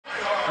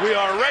We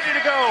are ready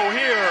to go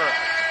here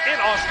in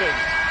Austin.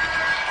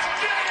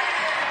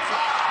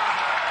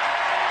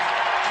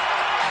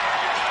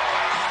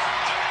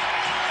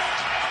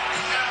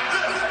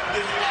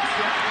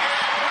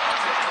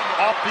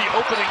 Off the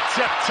opening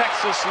tip,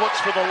 Texas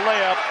looks for the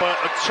layup, but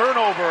a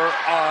turnover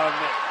on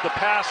the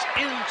pass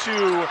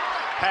into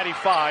Hattie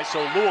Phi, so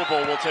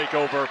Louisville will take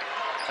over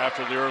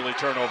after the early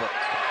turnover.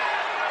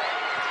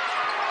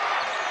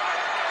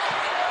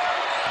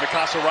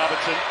 Mikasa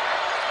Robinson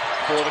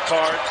for the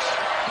Cards.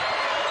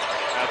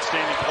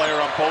 Outstanding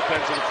player on both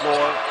ends of the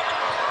floor.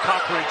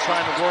 Cochran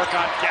trying to work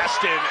on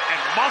Gaston and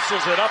muscles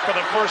it up for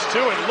the first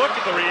two, and look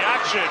at the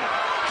reaction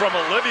from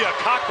Olivia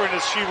Cochran as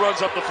she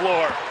runs up the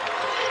floor.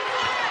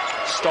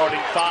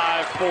 Starting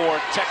 5 for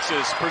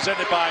Texas,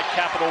 presented by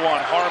Capital One.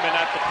 Harmon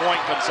at the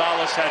point.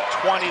 Gonzalez had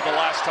 20 the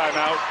last time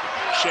out.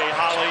 Shea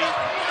Holly,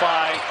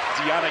 Phi,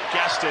 Deanna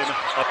Gaston,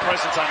 a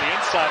presence on the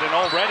inside, and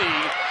already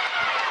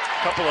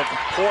a couple of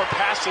poor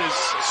passes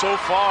so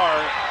far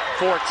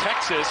for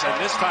Texas, and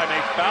this time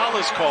a foul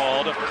is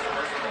called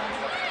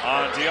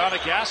on Deanna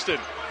Gaston.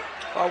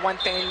 Well, one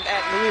thing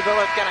that Louisville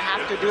is going to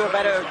have to do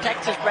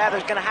Texas rather,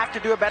 is going to have to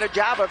do a better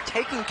job of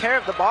taking care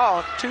of the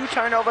ball. 2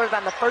 turnovers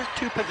on the first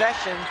 2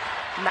 possessions.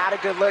 Not a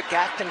good look.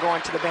 Gaston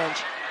going to the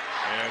bench.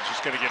 And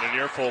just going to get an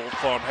earful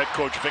from head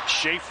coach Vic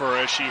Schaefer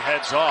as she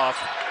heads off.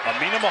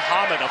 Amina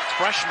Mohammed, a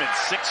freshman,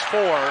 6'4",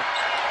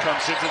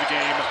 comes into the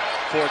game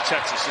for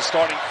Texas. The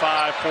starting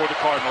 5 for the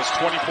Cardinals.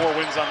 24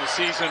 wins on the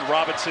season.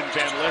 Robinson,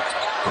 Van Lith,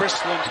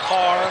 Chrislyn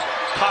Carr.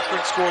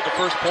 Cochran scored the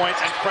first points,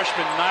 and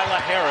freshman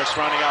Nyla Harris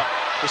rounding out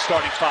the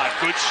starting 5.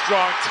 Good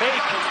strong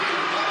take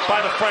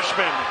by the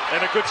freshman,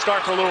 and a good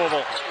start for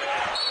Louisville.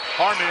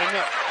 Harmon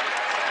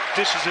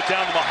dishes it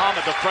down to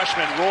Mohammed, the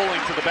freshman, rolling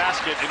to the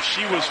basket, and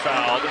she was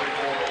fouled,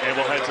 and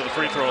will head to the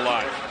free throw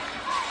line.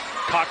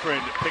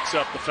 Cochran picks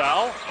up the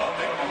foul.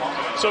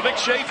 So Vic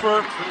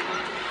Schaefer,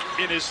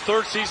 in his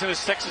 3rd season as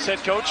Texas head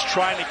coach,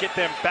 trying to get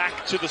them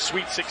back to the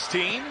Sweet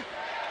 16,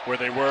 where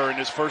they were in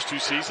his first 2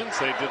 seasons.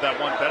 They did that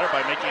one better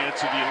by making it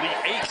to the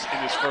Elite 8 in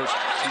his first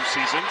 2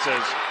 seasons,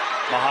 as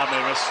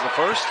Mohammed misses the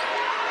first.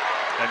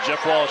 And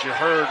Jeff Walsh, you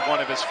heard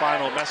one of his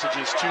final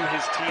messages to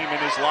his team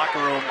in his locker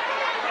room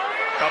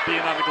about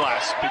being on the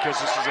glass, because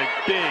this is a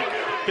big,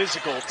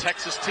 physical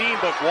Texas team,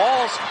 but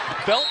Walls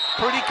felt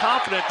pretty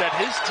confident that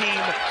his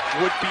team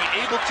would be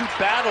able to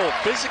battle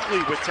physically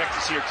with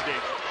Texas here today.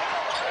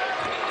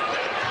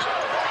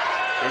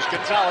 There's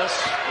Gonzalez.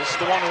 This is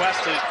the one who has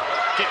to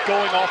get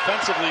going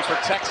offensively for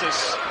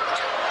Texas.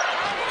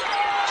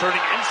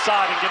 Turning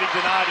inside and getting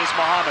denied is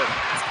Mohammed.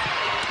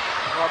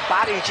 Well,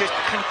 bodies just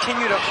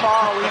continue to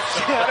fall.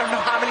 I don't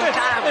know how many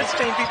times we've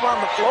seen people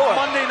on the floor.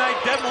 Monday night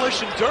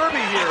demolition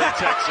derby here in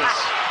Texas.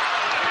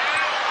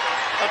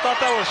 I thought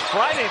that was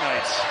Friday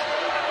nights.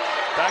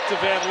 Back to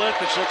Van Lith,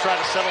 and she'll try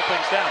to settle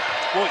things down.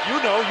 Well, you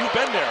know, you've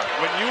been there.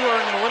 When you are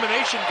in an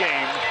elimination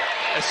game,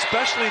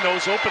 especially in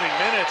those opening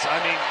minutes, I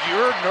mean,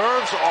 your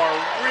nerves are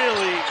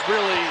really,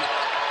 really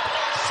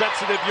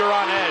sensitive. You're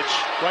on edge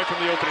right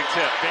from the opening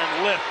tip. Van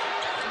Lith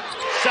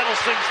settles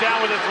things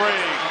down with a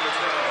 3.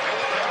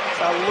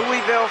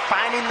 Louisville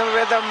finding the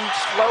rhythm,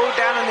 slowed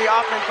down in the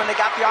offense when they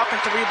got the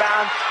offensive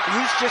rebound.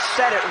 You just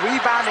said it,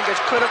 rebounding is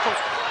critical.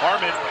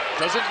 Harmon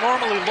doesn't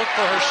normally look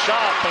for her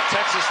shot, but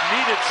Texas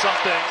needed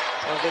something.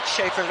 Well, Vic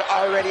Schaefer's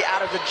already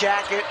out of the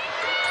jacket.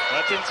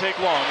 That didn't take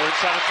long. We're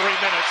inside of 3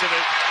 minutes, and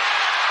it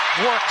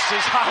works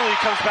as Holly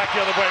comes back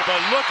the other way.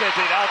 But look at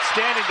the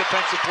outstanding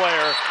defensive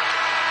player,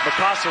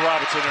 Mikasa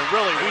Robinson. And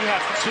really, we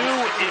have 2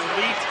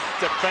 elite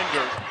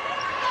defenders.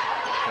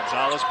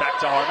 Gonzalez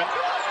back to Harmon.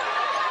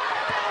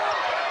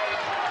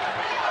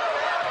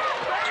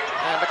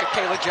 And look at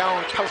Taylor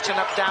Jones posting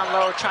up down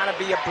low, trying to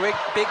be a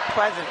big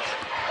presence.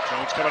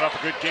 Jones coming off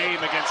a good game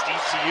against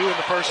ECU in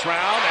the first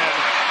round, and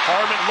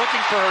Harmon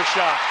looking for her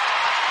shot.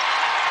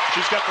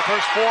 She's got the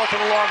first 4 for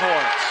the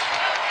Longhorns.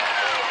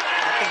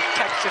 I think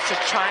Texas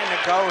is trying to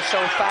go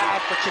so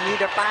fast, but you need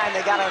to find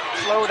they got to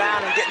slow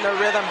down and get in their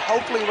rhythm.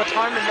 Hopefully with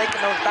Harmon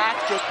making those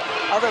baskets,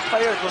 other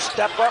players will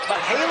step up. But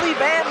Haley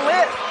Van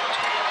Lith.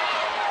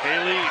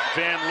 Haley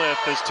Van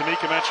Lith, as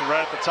Tamika mentioned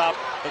right at the top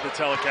of the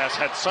telecast,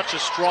 had such a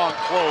strong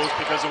close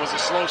because it was a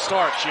slow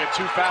start. She had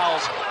 2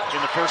 fouls in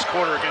the first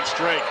quarter against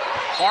Drake.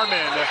 Harmon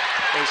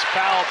is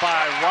fouled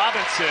by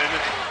Robinson.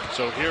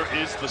 So here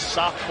is the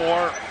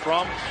sophomore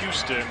from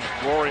Houston,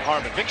 Rory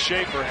Harmon. Vic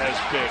Schaefer has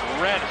been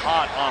red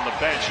hot on the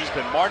bench. He's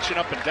been marching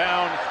up and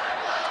down.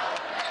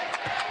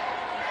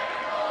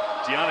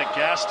 Deanna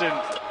Gaston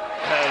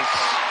has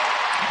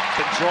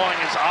been drawing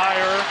his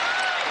ire,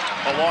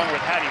 along with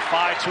Hattie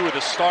Phi. 2 of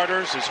the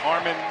starters is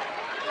Harmon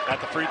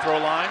at the free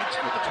throw line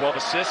with the 12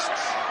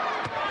 assists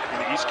in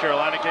the East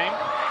Carolina game.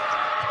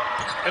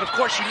 And of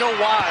course, you know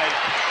why,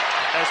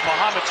 as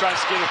Mohammed tries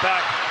to get it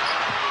back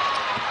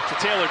to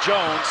Taylor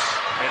Jones.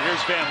 And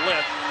here's Van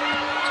Lith.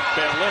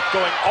 Van Lith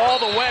going all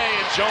the way,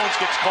 and Jones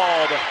gets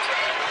called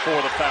for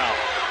the foul.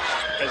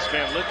 As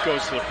Van Lith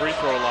goes to the free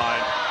throw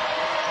line,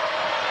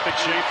 Vic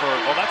Schaefer,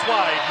 well, that's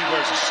why he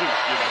wears a suit,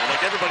 you know,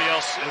 like everybody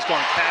else has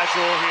gone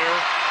casual here.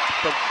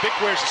 But Vic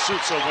wears a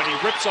suit, so when he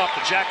rips off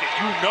the jacket,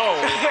 you know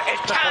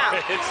it's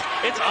time.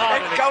 it's on.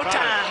 It's go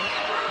time.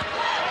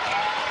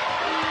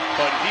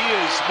 But he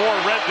is more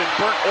red than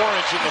burnt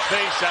orange in the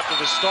face after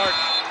the start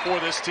for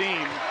this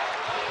team.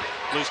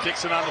 Liz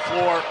Dixon on the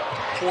floor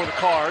for the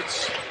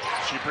Cards.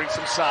 She brings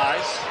some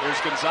size.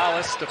 Here's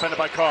Gonzalez, defended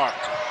by Carr.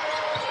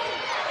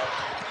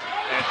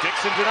 And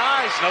Dixon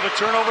denies. Another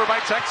turnover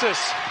by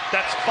Texas.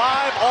 That's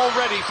 5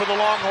 already for the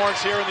Longhorns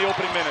here in the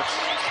opening minutes.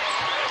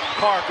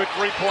 Carr, good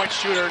three-point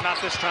shooter,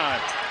 not this time.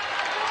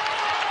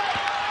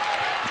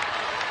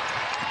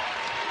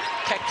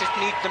 Texas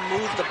needs to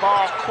move the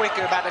ball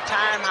quicker. By the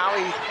time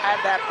Howie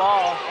had that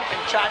ball and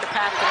tried to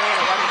pass it in,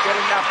 it wasn't good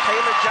enough.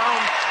 Taylor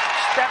Jones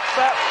steps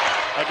up.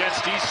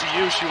 Against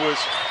ECU, she was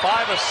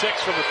 5 of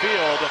 6 from the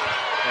field,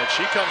 and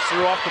she comes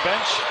through off the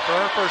bench for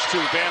her first 2.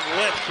 Van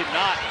Lith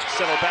cannot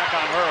settle back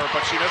on her,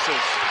 but she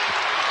misses.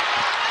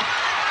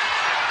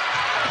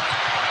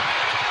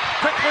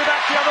 Quickly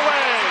back the other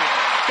way.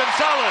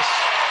 Gonzalez.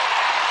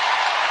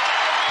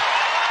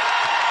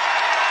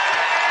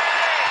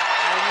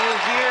 And you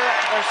hear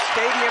the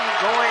stadium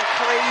going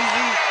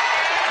crazy.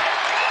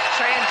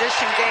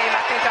 Transition game,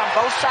 I think on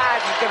both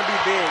sides is going to be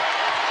big.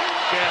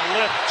 Van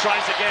Lith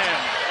tries again.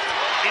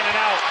 In and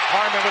out.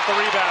 Harmon with the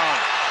rebound.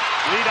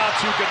 Lead out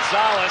to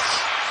Gonzalez.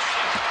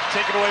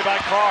 Taken away by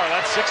Carr.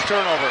 That's 6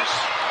 turnovers.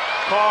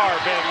 Carr,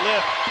 Van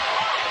Lith.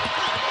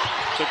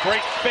 The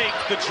great fake,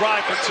 the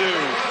drive for 2.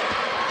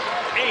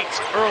 8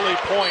 early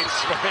points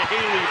for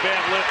Haley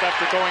Van Lith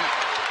after going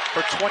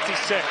for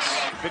 26.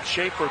 Vic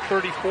Schaefer,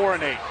 34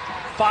 and 8.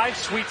 5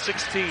 Sweet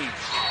 16s.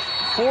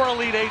 4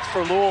 Elite 8s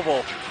for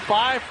Louisville.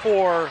 5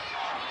 for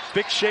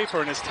Vic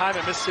Schaefer in his time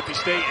at Mississippi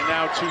State and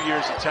now 2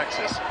 years at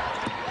Texas.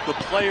 The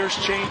players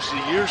change,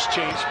 the years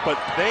change, but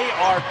they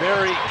are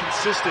very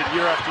consistent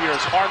year after year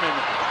as Harmon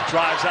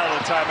drives out of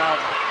the timeout.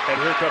 And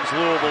here comes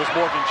Louisville's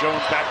Morgan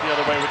Jones back the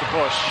other way with the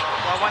push.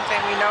 Well, one thing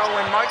we know,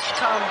 when March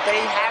comes, they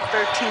have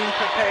their team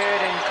prepared,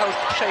 and Coach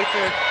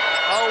Schaefer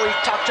always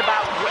talks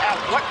about at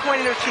what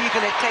point in the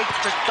season it takes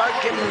to start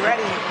getting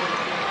ready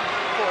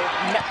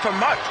for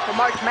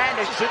March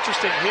Madness. It's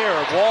interesting here,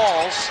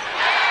 Walls,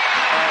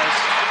 as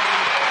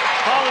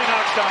Holly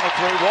knocks down the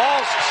 3.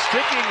 Walls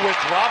sticking with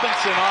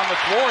Robinson on the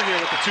floor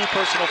here with the 2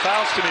 personal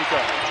fouls,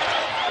 Tamika.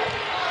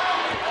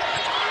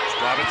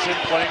 Robinson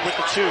playing with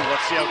the 2.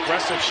 Let's see how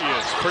aggressive she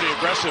is. Pretty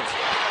aggressive.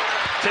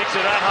 Takes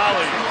it at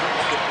Holly.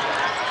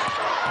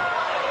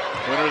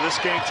 Winner of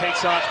this game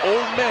takes on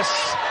Ole Miss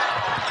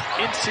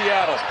in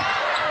Seattle.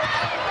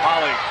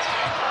 Holly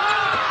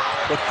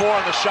with 4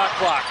 on the shot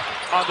clock.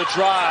 On the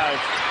drive.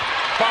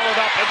 Followed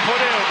up and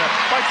put in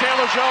by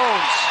Taylor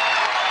Jones.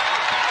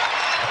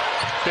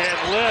 Van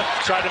Lith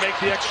tried to make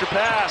the extra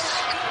pass.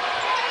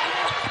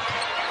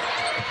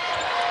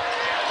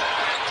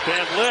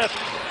 Van Lith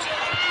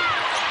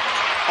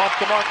off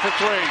the mark for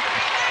 3.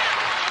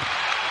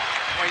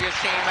 What you're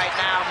seeing right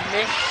now,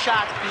 missed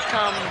shots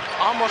become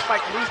almost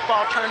like loose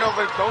ball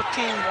turnovers. Both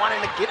teams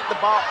wanting to get the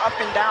ball up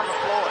and down the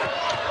floor.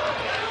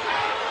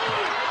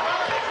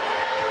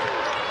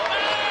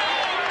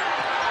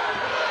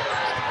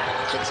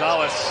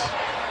 Gonzalez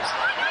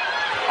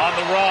on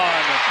the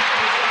run.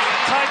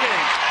 Tie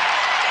game.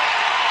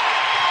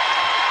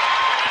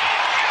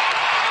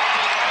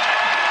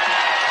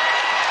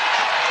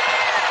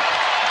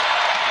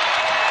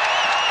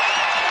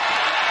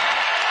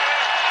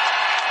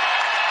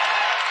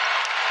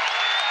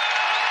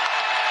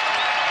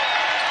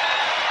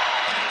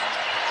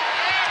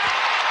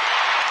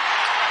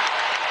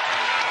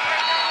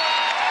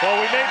 Well,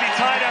 we may be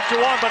tied after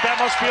 1, but that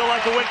must feel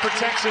like a win for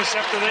Texas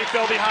after they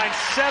fell behind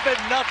 7-0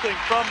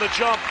 from the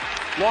jump.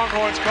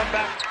 Longhorns come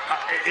back.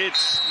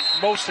 It's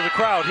most of the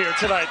crowd here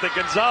tonight. The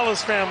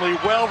Gonzalez family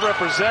well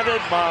represented.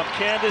 Mom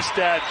Candace,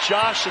 Dad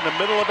Josh in the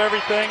middle of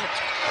everything.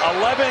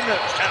 11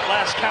 at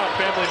last count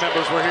family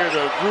members were here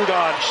to root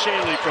on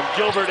Shaylee from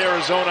Gilbert,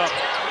 Arizona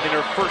in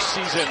her first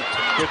season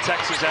with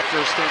Texas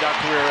after a stayed-out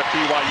career at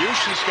BYU.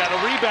 She's got a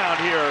rebound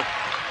here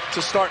to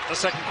start the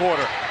second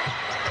quarter.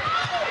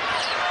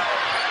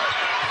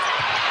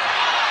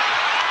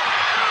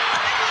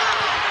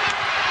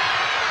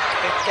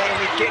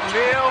 Game is getting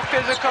real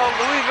physical.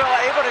 Louisville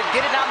able to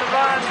get it on the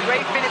run.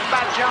 Great finish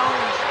by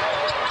Jones.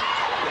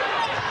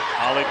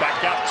 Holly back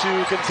out to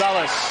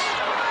Gonzalez.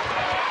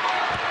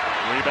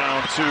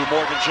 Rebound to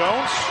Morgan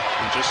Jones,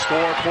 who just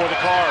scored for the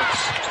Cards.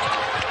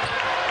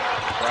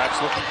 Perhaps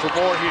looking for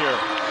more here.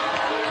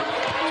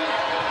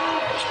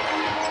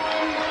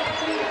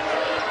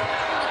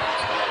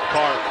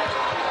 Carr.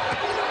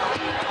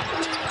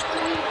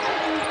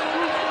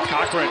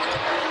 Cochran.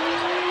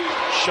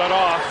 Shut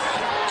off.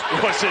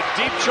 Was in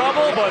deep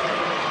trouble, but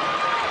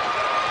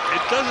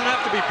it doesn't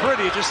have to be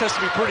pretty. It just has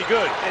to be pretty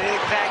good. And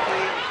exactly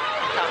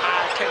how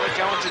high Taylor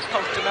Jones is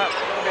posting up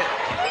a little bit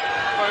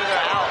further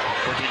out.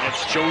 Working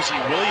against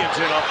Josie Williams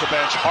in off the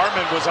bench.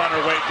 Harmon was on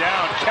her way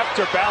down, kept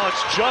her balance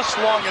just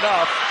long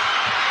enough.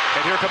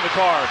 And here come the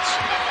Cards.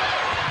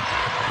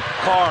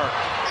 Carr.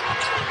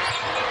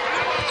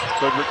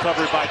 Good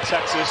recovery by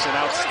Texas. An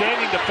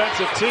outstanding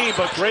defensive team,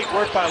 but great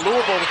work by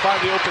Louisville to find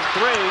the open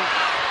three.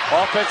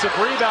 Offensive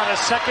rebound, a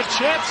second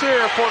chance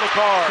here for the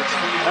Cards.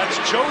 That's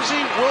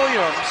Josie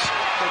Williams.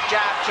 Good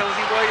job,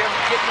 Josie Williams,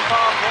 getting the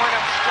ball, going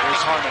up straight.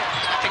 Here's Harmon.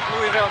 I think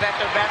Louisville's at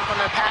their best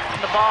when they're passing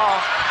the ball.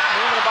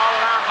 Moving the ball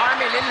around.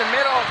 Harmon in the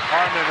middle.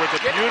 Harmon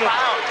with a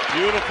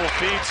beautiful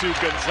feed to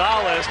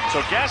Gonzalez.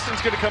 So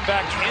Gaston's going to come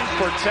back in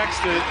for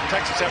Texas.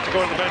 Texas have to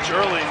go to the bench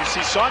early. And you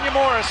see Sonia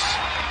Morris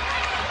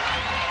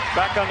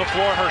back on the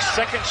floor, her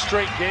second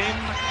straight game.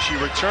 She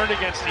returned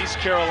against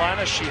East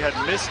Carolina. She had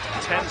missed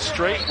 10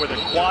 straight with a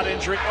quad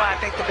injury. Well, I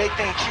think the big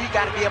thing, she's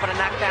got to be able to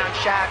knock down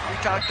shots.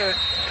 We talked to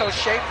Coach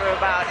Schaefer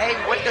about, hey,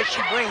 what does she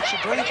bring? She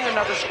brings you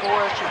another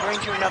scorer. She brings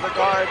you another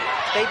guard.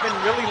 They've been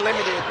really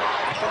limited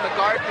from the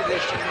guard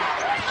position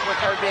with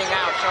her being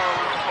out, so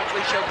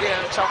hopefully she'll get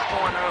herself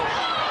going early.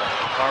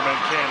 Harmon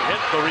can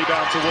hit the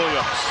rebound to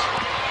Williams.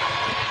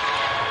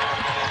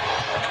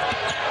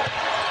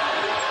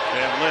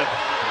 And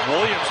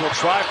Williams will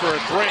try for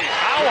a three.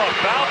 How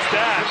about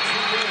that?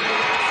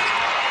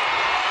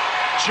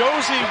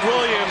 Josie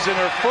Williams, in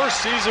her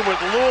first season with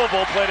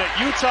Louisville, played at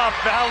Utah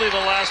Valley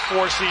the last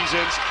 4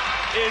 seasons,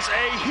 is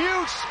a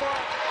huge spot.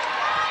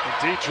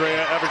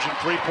 Deidre averaging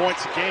 3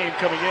 points a game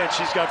coming in.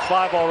 She's got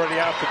 5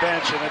 already off the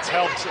bench, and it's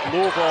helped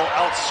Louisville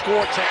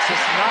outscore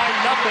Texas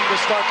 9-0 to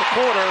start the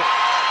quarter.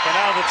 And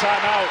out of the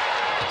timeout,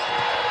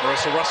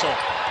 Marissa Russell.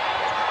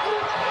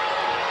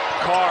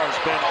 Carr's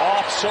been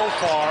off so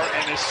far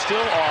and is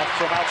still off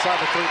from outside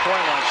the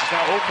three-point line. She's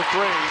now 0 for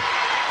 3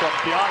 from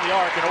beyond the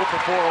arc and 0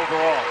 for 4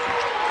 overall.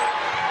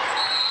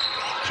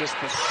 Just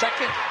the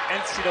second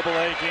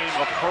NCAA game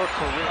of her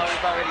career. Well,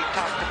 we've already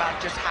talked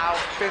about just how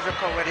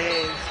physical it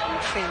is.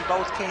 We've seen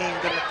both teams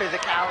in the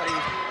physicality.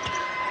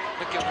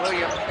 Look at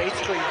Williams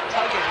basically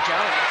tugging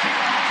Jones.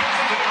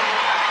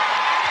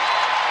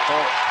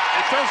 Oh,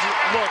 it doesn't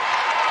look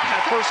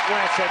at first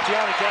glance that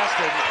Gianna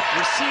Gaston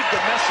received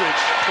the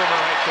message from her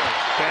head coach.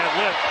 Bad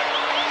lip.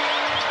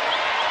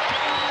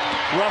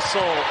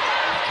 Russell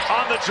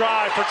on the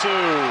drive for 2.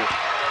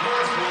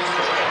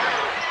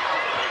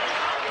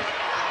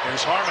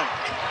 Here's Harmon.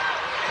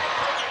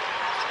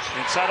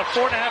 Inside of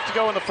 4.5 to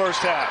go in the first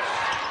half.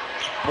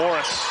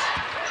 Morris.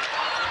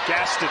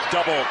 Gaston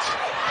doubled.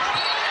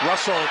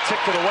 Russell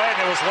tipped it away,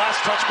 and it was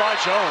last touch by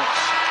Jones.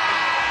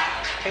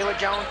 Taylor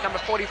Jones, number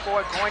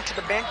 44, going to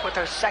the bench with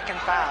her second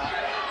foul.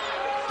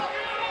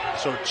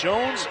 So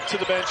Jones to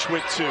the bench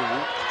with 2.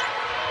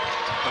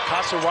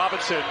 Mikasa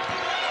Robinson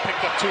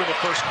picked up 2 in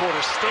the first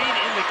quarter, stayed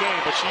in the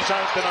game, but she's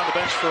been on the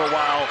bench for a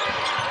while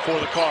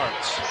for the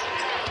Cards.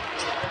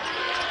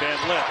 Van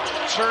Lith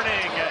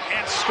turning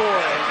and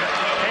scoring.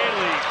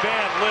 Haley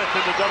Van Lith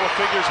into double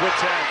figures with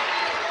 10.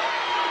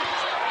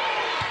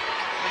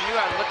 When you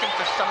are looking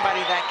for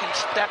somebody that can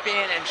step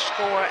in and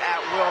score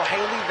at will,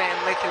 Haley Van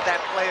Lith is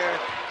that player.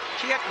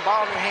 She got the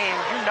ball in her hand,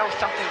 you know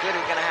something good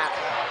is going to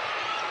happen.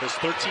 This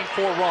 13-4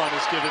 run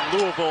has given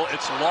Louisville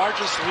its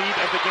largest lead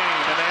of the game,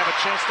 and they have a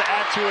chance to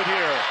add to it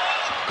here.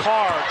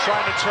 Carr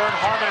trying to turn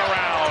Harmon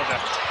around,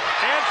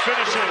 and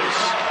finishes.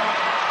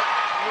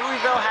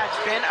 Louisville has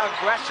been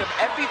aggressive.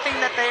 Everything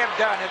that they have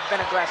done has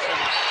been aggressive.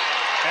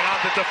 And on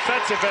the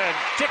defensive end,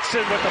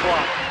 Dixon with the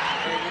block.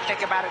 And you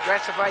think about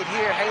aggressive right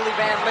here, Haley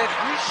Van Lith,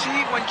 you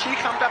see when she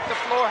comes up the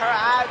floor, her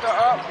eyes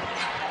are up.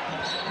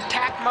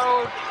 Attack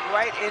mode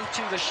right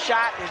into the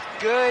shot is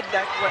good.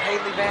 That's what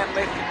Haley Van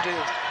Lith can do.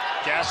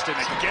 Gaston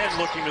again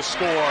looking to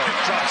score,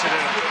 drops it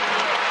in.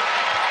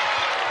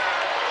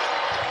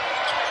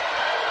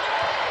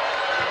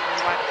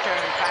 We watched her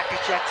in practice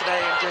yesterday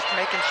and just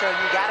making sure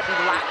you got to be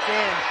locked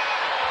in.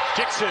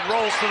 Dixon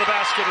rolls to the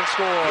basket and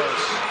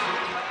scores.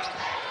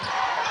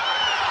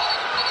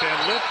 Van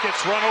Lith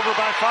gets run over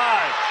by 5.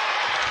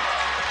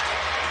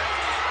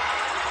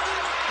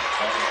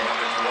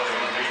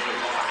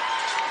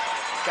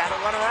 Got to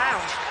run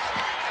around.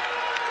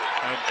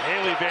 And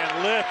Haley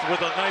Van Lith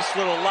with a nice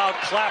little loud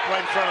clap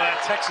right in front of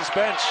that Texas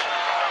bench.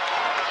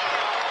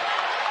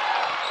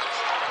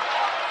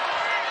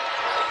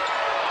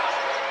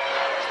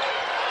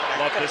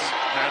 Love this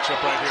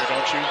matchup right here,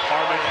 don't you?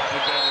 Harmon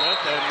and Van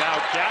Lith, and now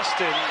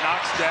Gaston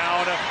knocks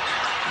down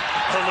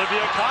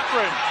Olivia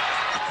Cochran.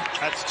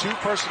 That's 2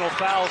 personal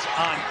fouls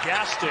on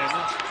Gaston,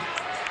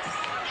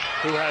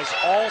 who has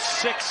all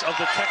 6 of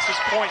the Texas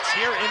points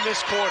here in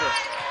this quarter.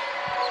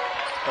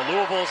 The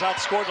Louisville has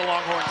outscored the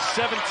Longhorns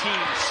 17-6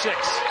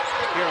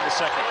 here in the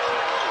second.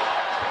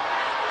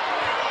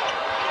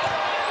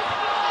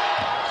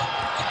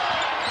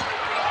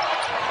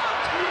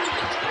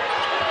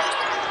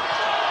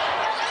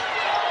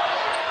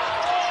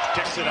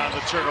 Dixon on the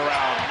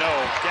turnaround. No,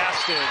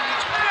 Gaston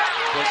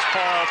was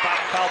fouled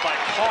by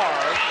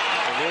Carr.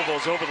 The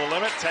Louisville's over the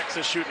limit.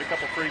 Texas shooting a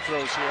couple free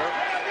throws here.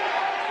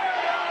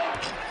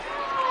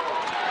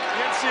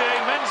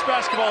 NCAA Men's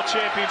Basketball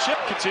Championship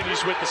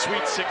continues with the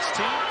Sweet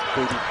 16.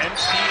 Go to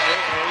NCAA.com.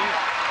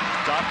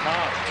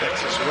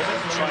 Texas women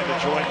trying to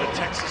join the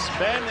Texas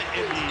men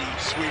in the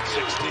Sweet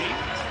 16.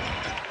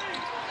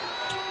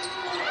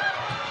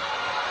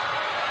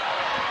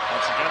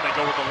 Once again, they go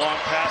Vital with the long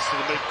pass to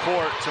the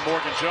midcourt to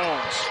Morgan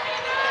Jones.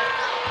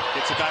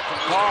 Gets it back from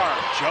Carr.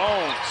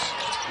 Jones.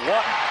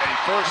 What a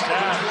first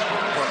half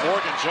for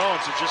Morgan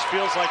Jones. It just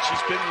feels like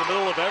she's been in the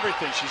middle of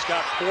everything. She's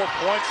got 4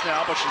 points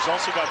now, but she's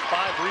also got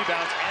 5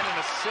 rebounds and an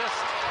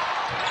assist.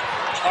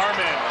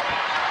 Harmon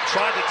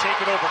tried to take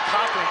it over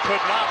Cochran,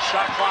 could not.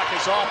 Shot clock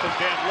is off, and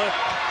Van Lith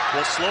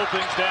will slow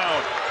things down.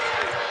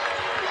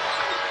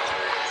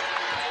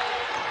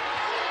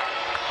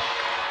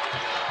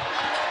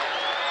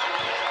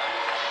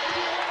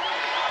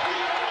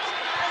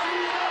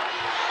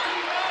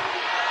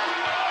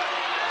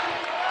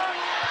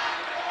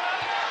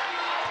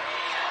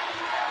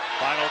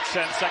 Final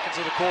 10 seconds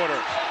of the quarter.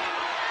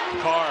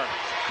 Carr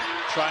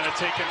trying to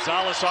take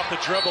Gonzalez off the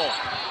dribble.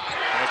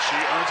 And she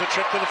earns a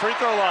trip to the free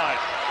throw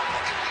line.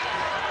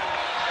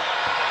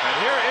 And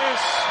here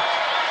is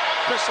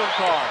Kristen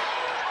Carr.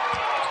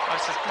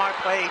 That's a smart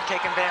play,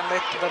 taking Van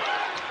Lith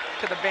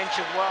to the bench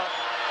as well.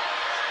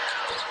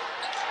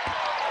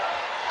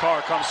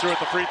 Carr comes through at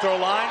the free throw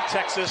line.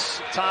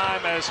 Texas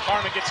time as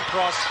Harmon gets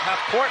across half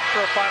court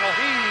for a final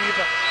heave.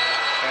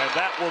 And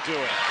that will do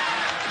it.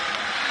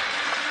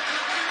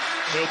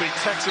 It'll be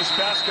Texas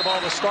basketball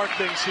to start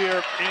things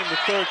here in the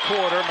third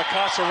quarter.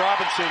 Mikasa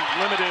Robinson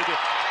limited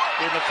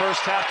in the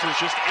first half to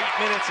just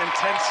 8 minutes and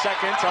 10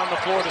 seconds on the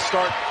floor to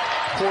start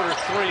quarter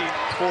 3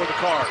 for the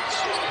Cards.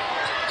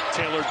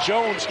 Taylor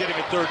Jones getting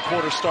a third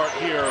quarter start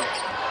here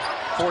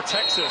for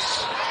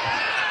Texas.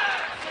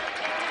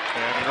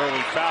 And an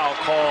early foul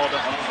called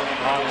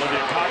on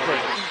Olivia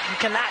Cochran. You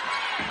cannot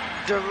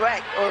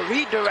direct or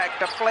redirect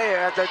a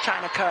player as they're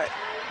trying to cut.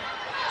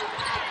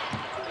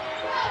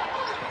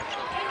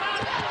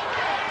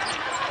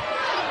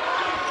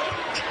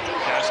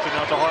 Gaston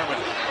out to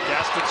Harmon.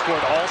 Gaston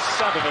scored all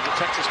 7 of the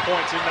Texas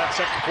points in that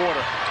second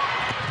quarter.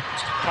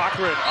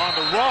 Cochran on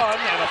the run,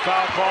 and a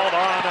foul called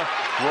on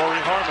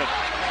Rory Harmon.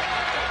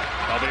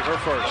 That'll be her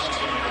first.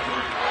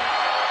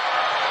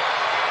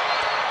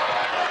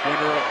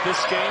 Winner of this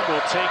game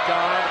will take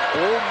on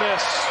Ole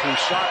Miss, who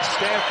shot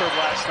Stanford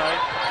last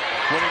night,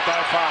 winning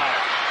by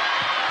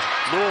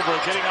 5.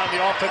 Louisville getting on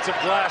the offensive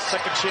glass.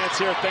 Second chance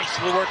here thanks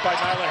to the work by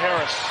Nyla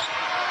Harris.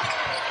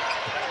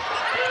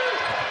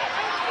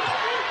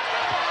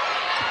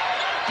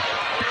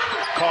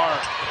 Carr.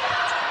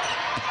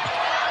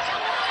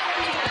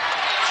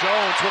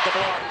 Jones with the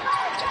block.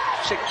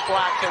 6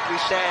 blocks, as we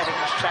said, in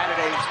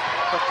Saturday's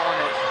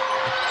performance.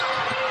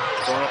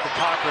 Going up to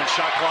Cochran,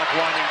 shot clock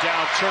winding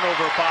down,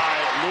 turnover by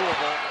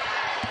Louisville.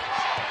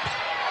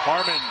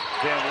 Harmon,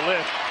 Van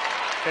Lith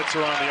hits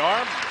her on the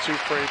arm. 2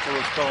 free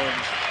throws going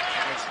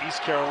against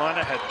East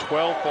Carolina, had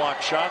 12 block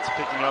shots,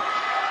 picking up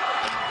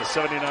the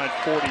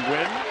 79-40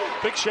 win.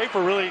 Big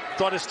Schaefer really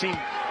thought his team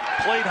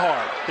played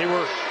hard. They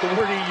were, the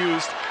word he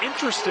used,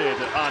 interested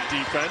on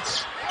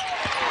defense,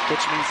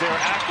 which means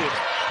they're active.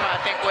 I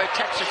think where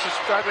Texas is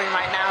struggling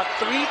right now,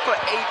 3 for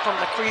 8 from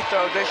the free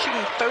throw. They're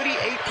shooting 38%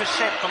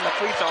 from the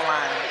free throw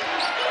line.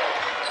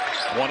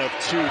 1 of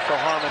 2 for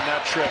Harmon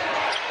that trip.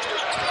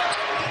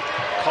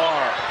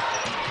 Carr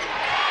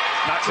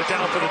knocks it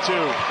down for the 2.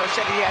 Coach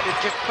said he had to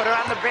just put her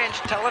on the bench,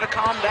 tell her to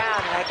calm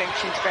down, and I think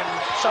she's been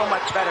so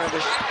much better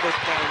this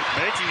game.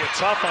 Making it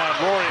tough on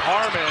Rory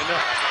Harmon.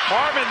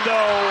 Harmon,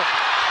 though,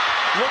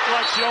 looked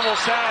like she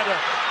almost had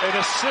an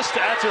assist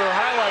to add to her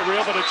highlight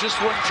reel, but it just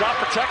wouldn't drop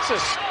for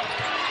Texas.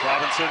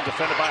 Robinson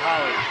defended by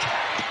Holly.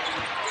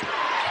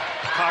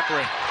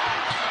 Cochran.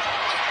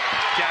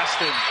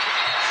 Gaston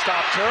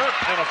stopped her,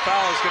 and a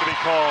foul is going to be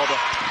called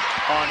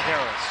on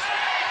Harris.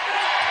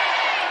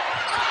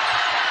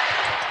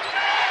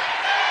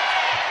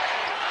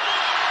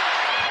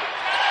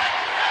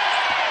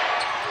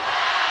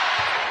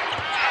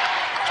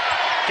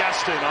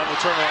 Gaston on the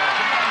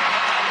turnaround.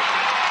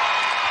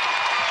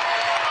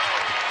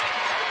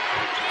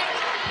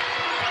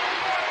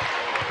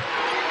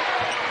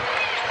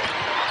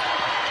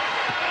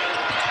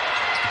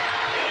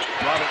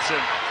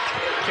 Robinson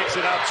kicks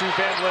it out to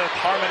Van Lith.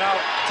 Harmon out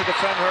to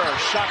defend her.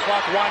 Shot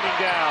clock winding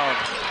down.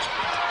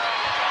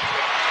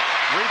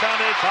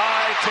 Rebounded by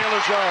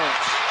Taylor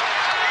Jones.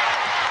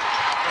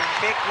 And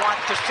Vic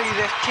wants to see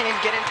this team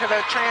get into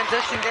the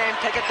transition game,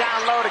 take it down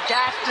low to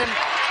Gaston.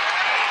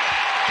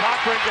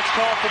 Cochran gets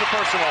called for the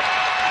personal.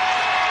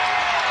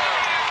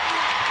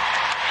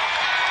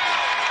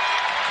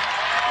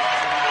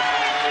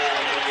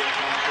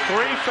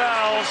 Three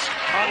fouls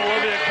on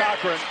Olivia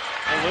Cochran.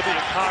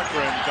 Olivia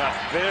Cochran got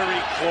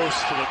very close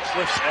to the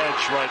cliff's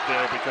edge right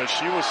there because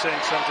she was saying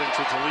something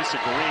to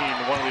Talisa Green,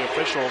 one of the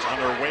officials, on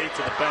her way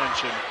to the bench.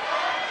 And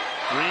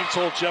Green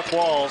told Jeff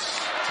Walls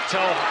to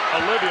tell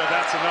Olivia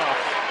that's enough,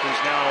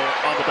 who's now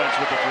on the bench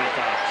with the 3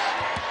 fouls.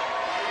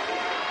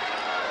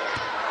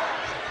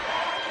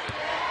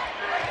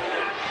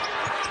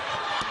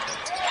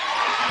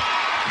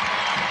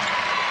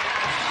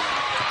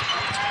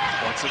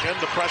 Once again,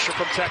 the pressure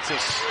from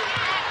Texas,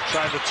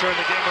 trying to turn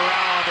the game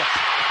around,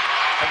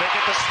 and they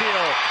get the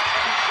steal.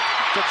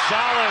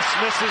 Gonzalez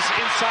misses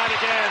inside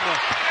again.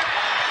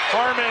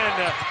 Harmon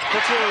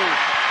for 2.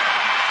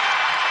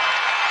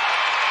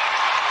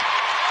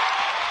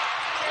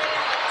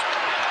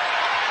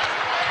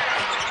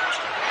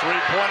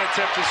 Three-point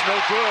attempt is no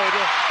good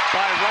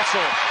by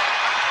Russell.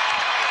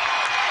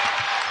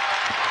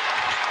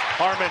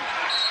 Harmon.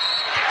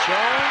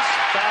 Jones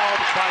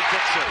fouled by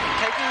Dixon.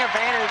 Taking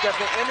advantage of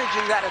the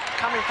energy that is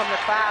coming from the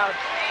crowd.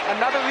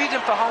 Another reason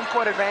for home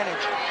court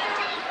advantage.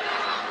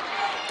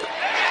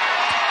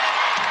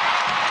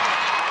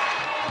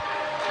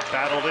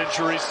 Battled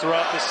injuries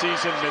throughout the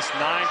season, missed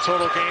 9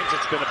 total games.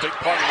 It's been a big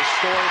part of the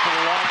story for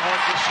the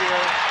Longhorns this year.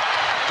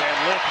 Van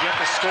Lith get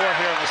the score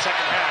here in the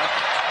second half.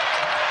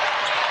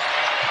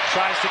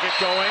 Tries to get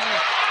going,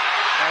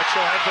 and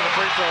she'll head to the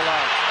free throw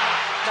line.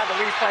 Another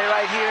replay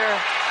right here.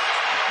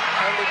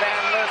 Haley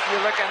Van Lith, you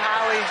look at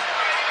Holly.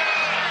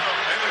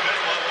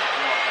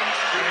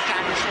 Every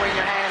time you swing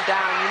your hand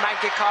down, you might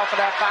get called for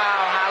that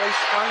foul. Holly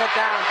swung it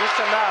down just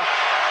enough.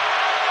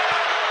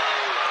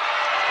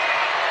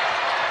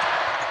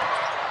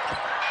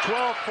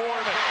 12-4.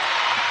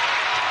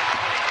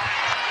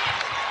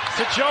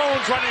 To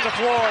Jones running the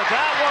floor.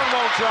 That one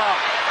won't drop.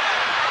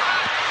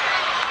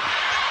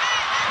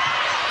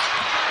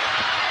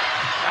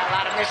 Got a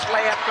lot of missed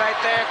layups right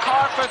there.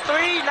 Carr for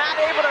 3, not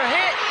able to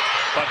hit.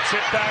 But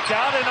tip back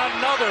out, and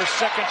another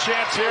second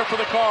chance here for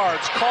the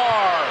Cards.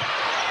 Carr.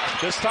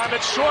 This time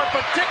it's short,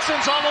 but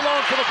Dixon's all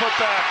alone for the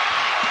putback.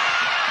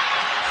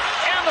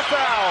 And the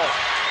foul.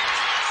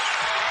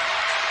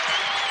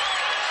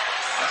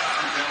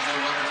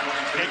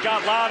 It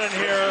got loud in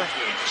here.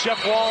 Jeff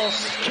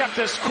Walls kept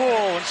us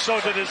cool, and so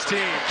did his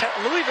team.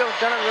 Louisville's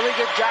done a really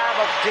good job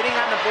of getting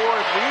on the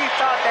board. We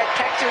thought that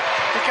Texas,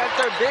 because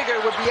they're bigger,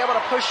 would be able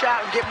to push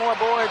out and get more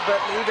boards, but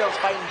Louisville's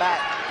fighting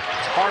back.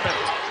 Harmon.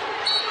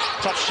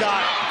 Tough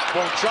shot.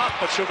 Won't drop,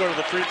 but she'll go to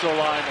the free throw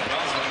line.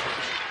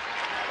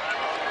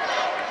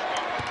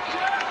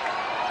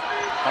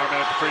 Harmon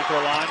at the free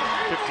throw line.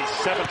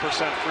 57%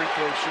 free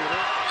throw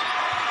shooter.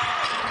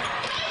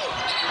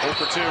 0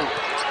 for 2.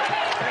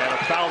 And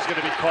a foul's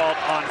going to be called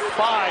on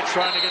Phi,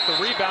 trying to get the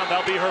rebound.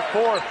 That'll be her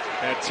 4th.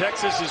 And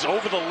Texas is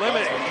over the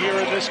limit here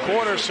in this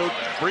quarter, so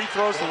free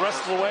throws the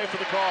rest of the way for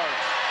the Cards.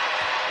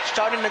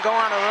 Starting to go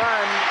on a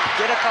run,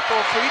 get a couple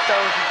of free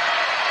throws.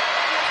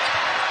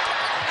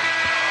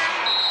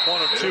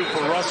 1 of 2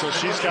 for Russell.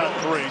 She's got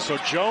 3. So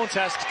Jones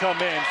has to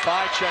come in.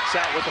 Phi checks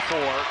out with the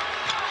 4.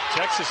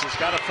 Texas has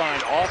got to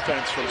find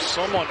offense from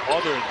someone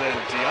other than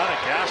Deanna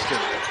Gaston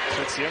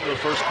since the end of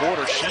the first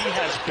quarter. She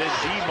has been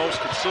the most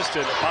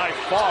consistent, by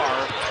far,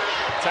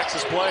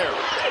 Texas player.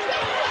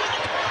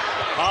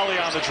 Holly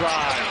on the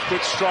drive.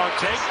 Good strong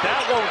take. That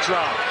won't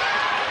drop.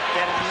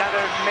 Get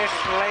another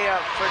missed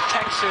layup for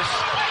Texas.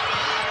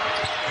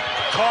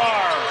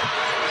 Carr.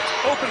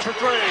 Open for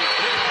 3.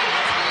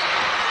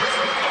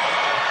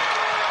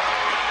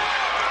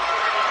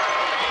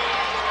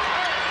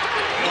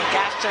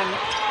 Gaston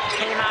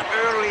came out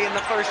early in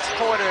the first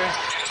quarter,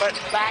 but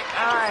back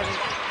on,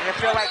 and I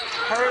feel like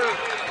her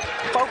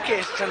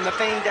focus and the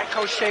thing that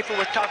Coach Schaefer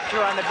was talking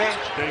to her on the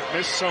bench. They've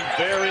missed some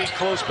very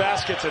close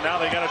baskets, and now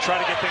they got to try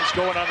to get things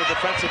going on the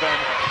defensive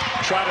end.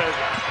 Try to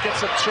get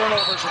some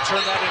turnovers and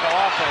turn that into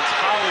offense.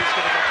 Holly's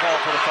going to get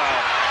called for the foul.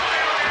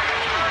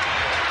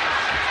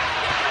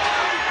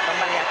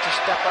 Somebody has to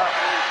step up.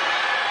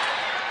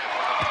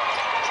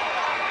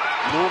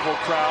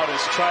 Louisville crowd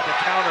is trying to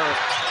counter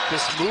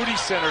this Moody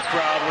Center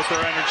crowd with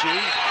their energy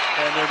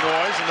and their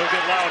noise, and they'll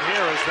get loud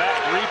here as that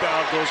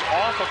rebound goes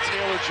off of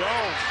Taylor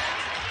Jones.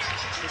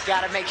 You've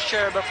got to make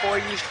sure before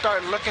you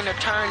start looking to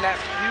turn that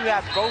you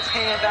have both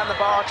hands on the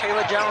ball.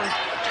 Taylor Jones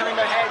turned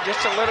her head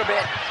just a little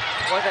bit,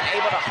 wasn't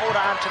able to hold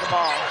on to the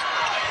ball.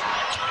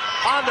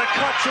 On the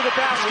cut to the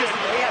basket.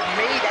 They have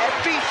made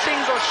every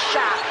single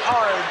shot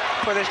hard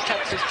for this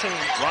Texas team.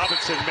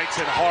 Robinson makes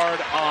it hard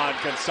on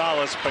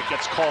Gonzalez, but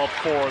gets called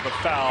for the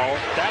foul.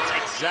 That's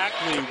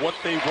exactly what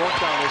they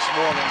worked on this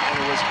morning, and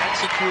it was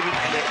executed,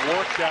 and it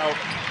worked out.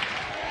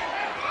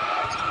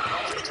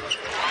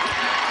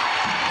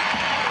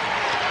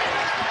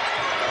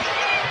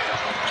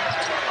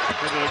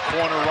 Into the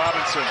corner,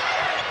 Robinson.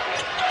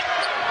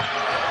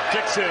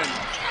 Dixon.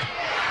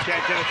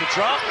 Can't get it to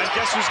drop, and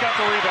guess who's got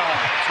the rebound?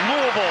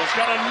 Louisville's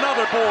got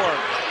another board.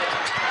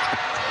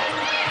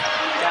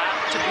 Got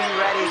to be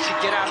ready to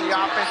get on the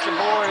offensive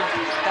board.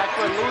 That's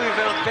what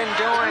Louisville's been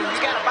doing.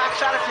 You got a box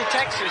shot if you're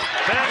Texas.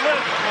 Van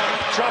Lith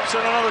drops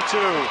in another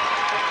 2.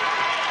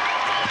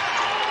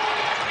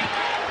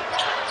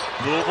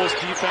 Louisville's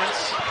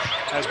defense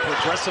has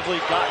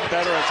progressively gotten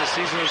better as the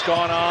season has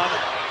gone on.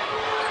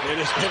 It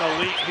has been a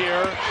leak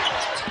here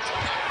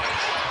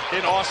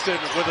in Austin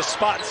with a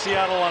spot in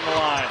Seattle on the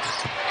line.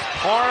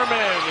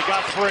 Harmon, he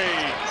got 3.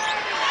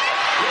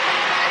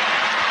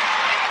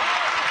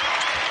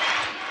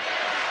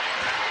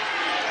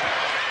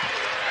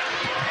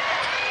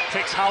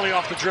 Takes Holly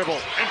off the dribble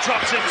and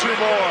drops in 2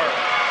 more.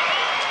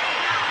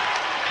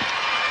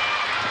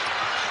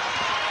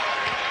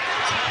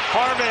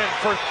 Harmon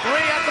for 3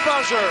 at the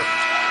buzzer.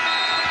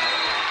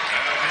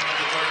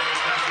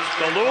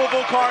 The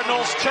Louisville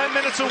Cardinals 10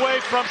 minutes away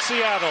from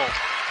Seattle.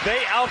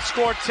 They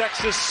outscored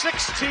Texas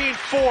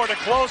 16-4 to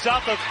close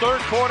out the third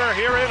quarter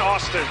here in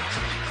Austin.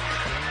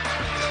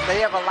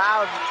 They have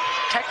allowed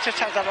Texas Texas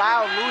has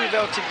allowed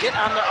Louisville to get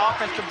on their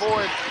offensive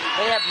board.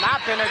 They have not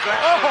been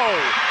aggressive. Oh!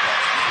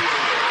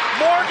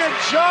 Morgan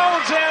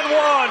Jones and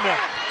one.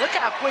 Look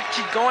how quick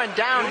she's going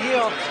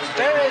downhill.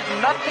 There is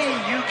nothing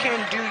you can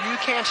do. You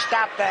can't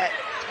stop that.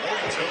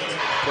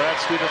 Brad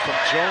Steven from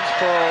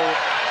Jonesboro,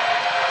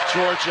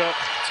 Georgia,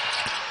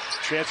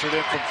 transferred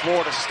in from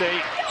Florida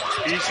State.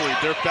 Easily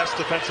their best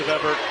defensive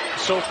effort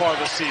so far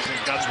this season.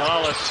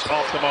 Gonzalez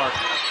off the mark.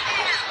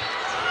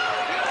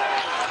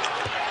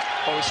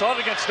 Well, we saw it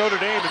against Notre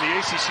Dame in the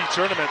ACC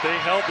tournament. They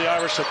held the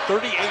Irish to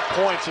 38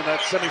 points in that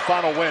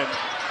semifinal win.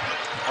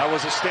 That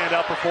was a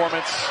standout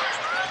performance.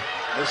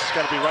 This is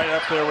going to be right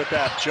up there with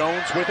that.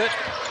 Jones with it.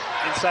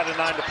 Inside of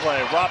 9 to play.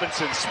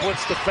 Robinson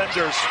splits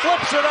defenders.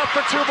 Flips it up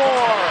for 2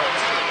 more.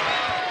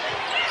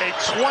 A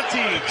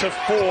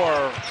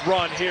 20-4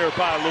 run here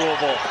by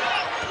Louisville.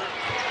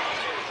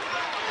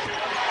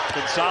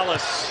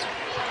 Gonzalez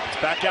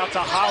back out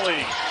to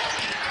Holly.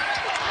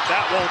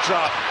 That won't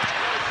drop.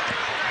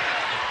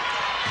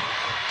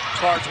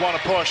 Cards want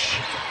to push.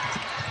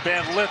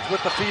 Van Lith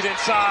with the feet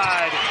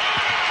inside.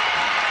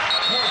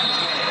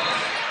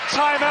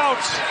 Timeout,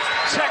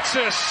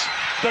 Texas.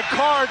 The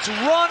Cards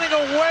running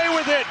away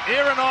with it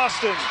here in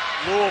Austin.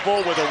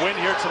 Louisville with a win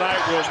here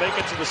tonight will make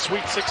it to the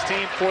Sweet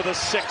 16 for the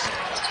 6th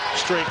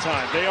straight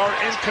time. They are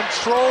in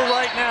control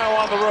right now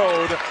on the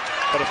road,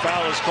 but a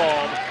foul is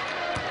called.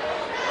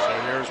 So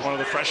here's one of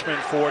the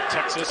freshmen for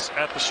Texas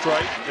at the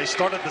stripe. They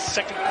started the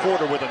second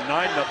quarter with a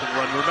 9-0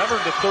 run. Remember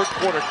in the third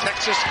quarter,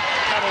 Texas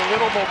had a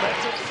little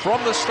momentum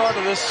from the start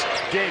of this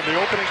game. The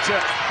opening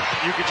tip,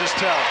 you could just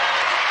tell.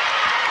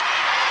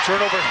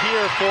 Turnover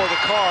here for the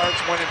Cards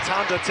when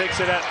Intanda takes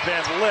it at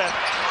Van Lith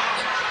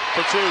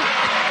for 2.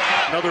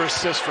 Another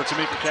assist for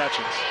Tamika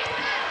Catchings.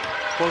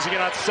 Closing it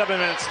out 7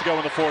 minutes to go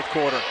in the fourth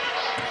quarter.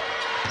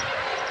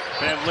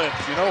 Van Lith,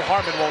 you know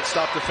Harmon won't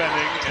stop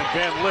defending, and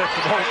Van Lith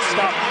won't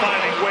stop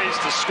finding ways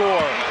to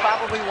score. He's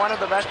probably one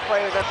of the best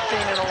players I've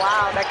seen in a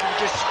while that can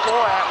just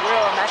score at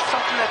will, and that's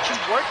something that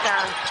you've worked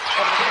on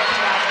over the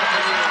last couple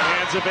of years.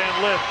 Hands of Van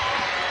Lith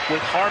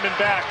with Harmon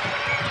back.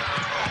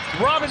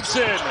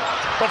 Robinson,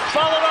 but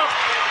followed up.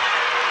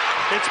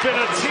 It's been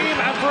a team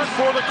effort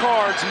for the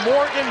Cards.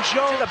 Morgan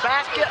Jones. The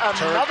basket,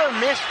 another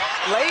missed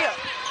layup.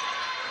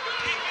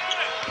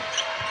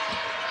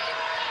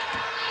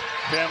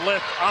 Van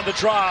Lith on the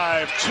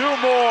drive. 2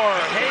 more.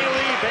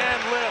 Haley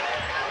Van Lith.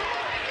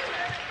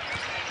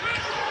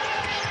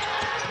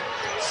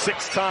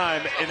 6th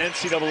time in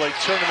NCAA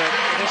tournament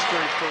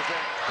history for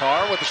them.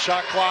 Carr with the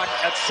shot clock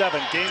at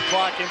 7. Game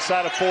clock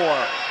inside of 4.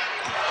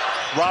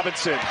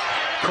 Robinson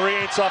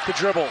creates off the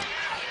dribble.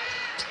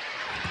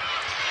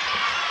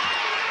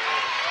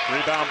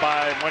 Rebound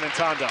by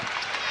Intanda.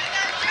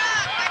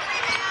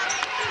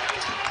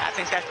 I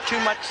think that's too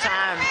much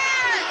time.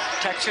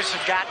 Texas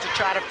has got to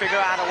try to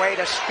figure out a way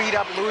to speed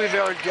up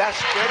Louisville.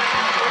 Just good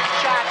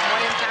shot,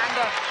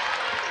 Intanda.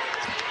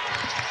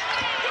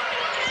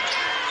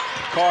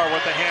 Carr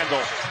with the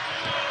handle.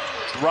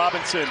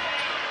 Robinson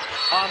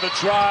on the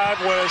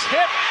drive was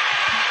hit.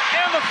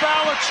 And the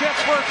foul, a chance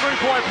for a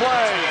 3-point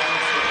play.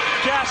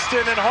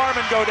 Gaston and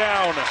Harmon go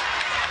down.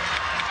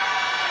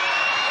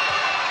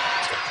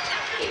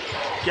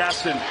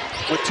 Gaston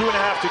with 2.5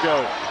 to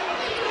go.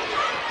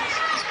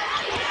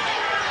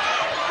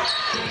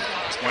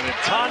 When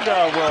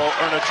Intanda will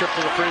earn a trip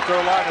to the free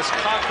throw line as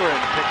Cochran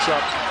picks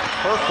up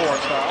her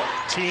 4th foul.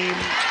 Team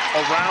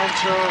around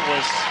her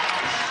was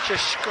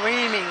just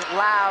screaming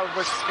loud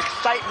with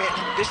excitement.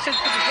 This is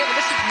the beginning.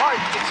 This is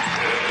March.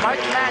 It's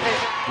March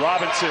Madness.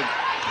 Robinson,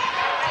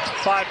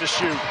 5 to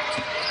shoot.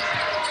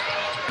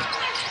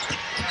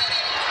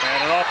 And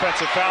an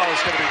offensive foul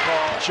is going to be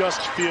called.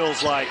 Just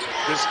feels like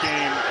this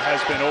game has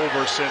been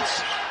over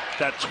since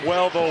that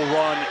 12-0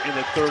 run in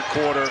the third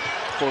quarter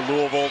for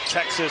Louisville.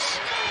 Texas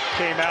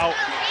came out,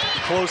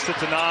 closed it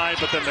to 9,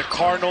 but then the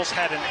Cardinals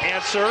had an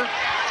answer.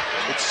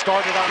 It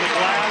started on the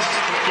glass.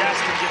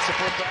 Gaston gets the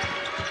putback.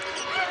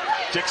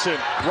 Dixon,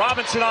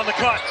 Robinson on the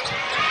cut.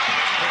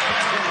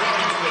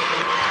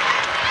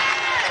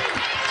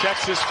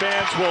 Texas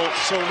fans will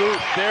salute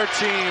their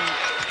team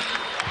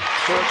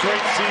for a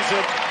great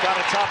season. Got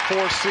a top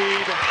 4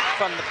 seed.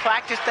 From the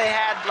practice they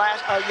had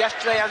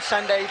yesterday on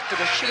Sunday to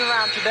the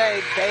shoot-around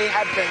today, they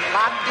have been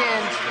locked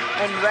in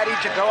and ready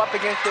to go up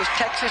against this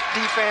Texas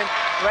defense,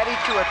 ready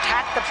to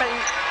attack the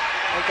paint.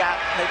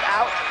 They've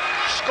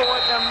outscored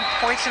them,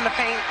 points in the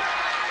paint.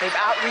 They've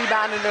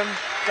out-rebounded them.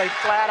 They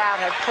flat out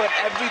have put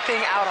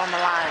everything out on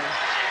the line.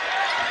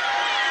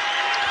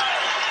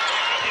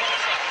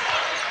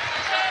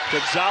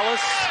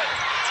 Gonzalez,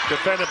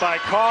 defended by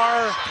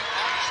Carr.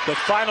 The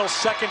final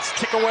seconds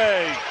tick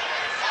away.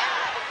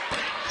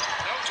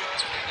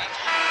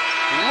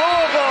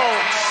 Louisville,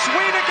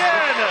 sweet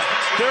again.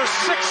 Their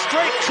 6th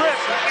straight trip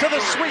to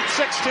the Sweet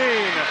 16.